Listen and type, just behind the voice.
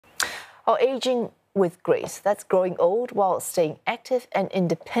Or aging with grace, that's growing old while staying active and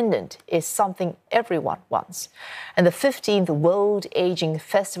independent, is something everyone wants. And the 15th World Aging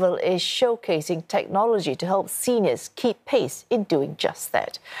Festival is showcasing technology to help seniors keep pace in doing just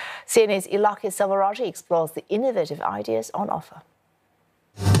that. CNA's Elakeyaa Selvaraji explores the innovative ideas on offer.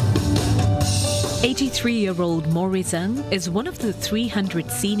 83-year-old Morrison is one of the 300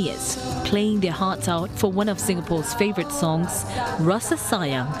 seniors playing their hearts out for one of Singapore's favourite songs, Rasa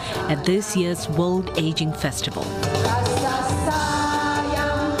Sayang, at this year's World Aging Festival.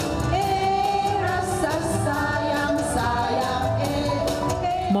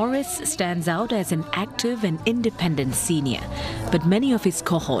 Morris stands out as an active and independent senior, but many of his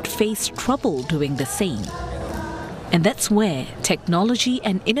cohort face trouble doing the same. And that's where technology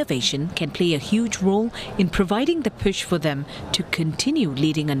and innovation can play a huge role in providing the push for them to continue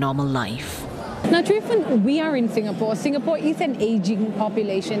leading a normal life. Now, Trifun, we are in Singapore. Singapore is an aging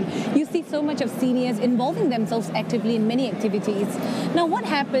population. You see so much of seniors involving themselves actively in many activities. Now, what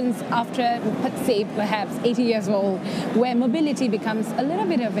happens after, say, perhaps 80 years old, where mobility becomes a little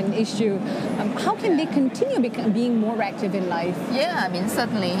bit of an issue? How can they continue being more active in life? Yeah, I mean,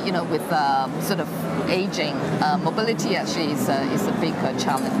 certainly, with sort of aging, mobility actually is a big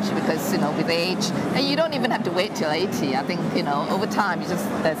challenge because, with age, and you don't even have to wait till 80. I think, over time,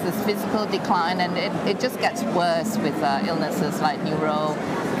 there's this physical decline, and it just gets worse with illnesses like neuro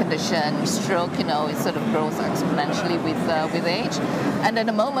condition, stroke. It sort of grows exponentially with age. And at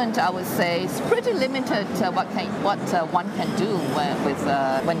the moment, I would say it's pretty limited what one can do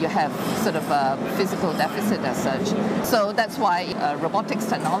when you have sort of a physical deficit as such. So that's why robotics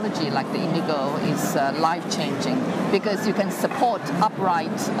technology like the Indigo is life-changing, because you can support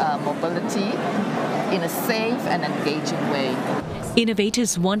upright mobility in a safe and engaging way.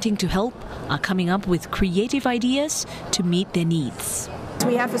 Innovators wanting to help are coming up with creative ideas to meet their needs.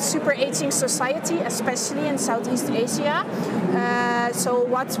 We have a super aging society, especially in Southeast Asia. So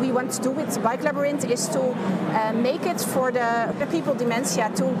what we want to do with Bike Labyrinth is to make it for the people with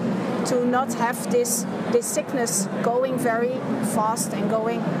dementia to not have this sickness going very fast and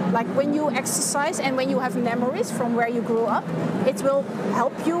going, like when you exercise and when you have memories from where you grew up, it will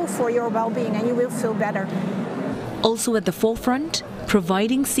help you for your well-being and you will feel better. Also at the forefront,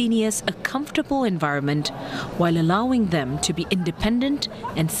 providing seniors a comfortable environment while allowing them to be independent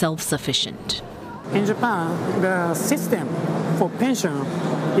and self-sufficient. In Japan, the system for pension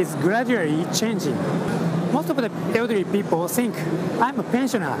is gradually changing. Most of the elderly people think, I'm a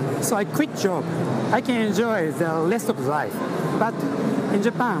pensioner, so I quit job. I can enjoy the rest of life. But in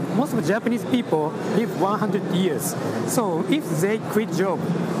Japan, most of the Japanese people live 100 years. So if they quit job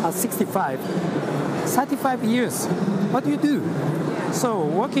at 65, 35 years, what do you do? So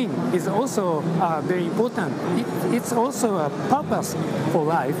working is also very important. It's also a purpose for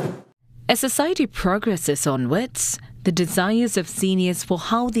life. As society progresses onwards, the desires of seniors for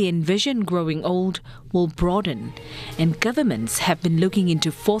how they envision growing old will broaden, and governments have been looking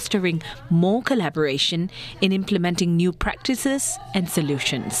into fostering more collaboration in implementing new practices and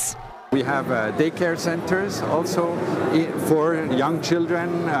solutions. We have daycare centers also for young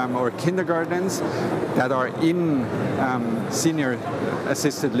children or kindergartens that are in senior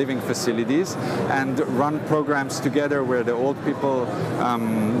assisted living facilities and run programs together where the old people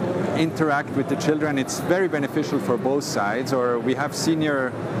interact with the children. It's very beneficial for both sides. Or we have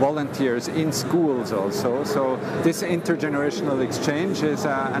senior volunteers in schools also. So this intergenerational exchange is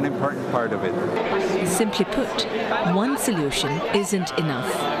an important part of it. Simply put, one solution isn't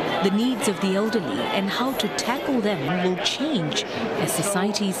enough. The needs of the elderly and how to tackle them will change as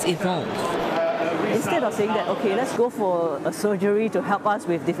societies evolve. Instead of saying that, okay, let's go for a surgery to help us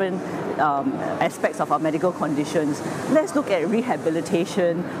with different aspects of our medical conditions, let's look at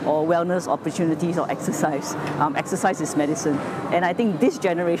rehabilitation or wellness opportunities or exercise. Exercise is medicine. And I think this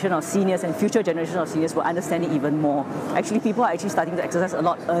generation of seniors and future generation of seniors will understand it even more. Actually, people are actually starting to exercise a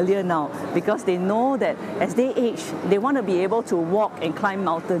lot earlier now because they know that as they age, they want to be able to walk and climb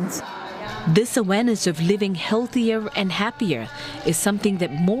mountains. This awareness of living healthier and happier is something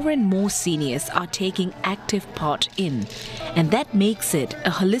that more and more seniors are taking active part in. And that makes it a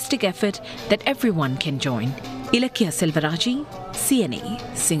holistic effort that everyone can join. Elakeyaa Selvaraji, CNA,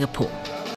 Singapore.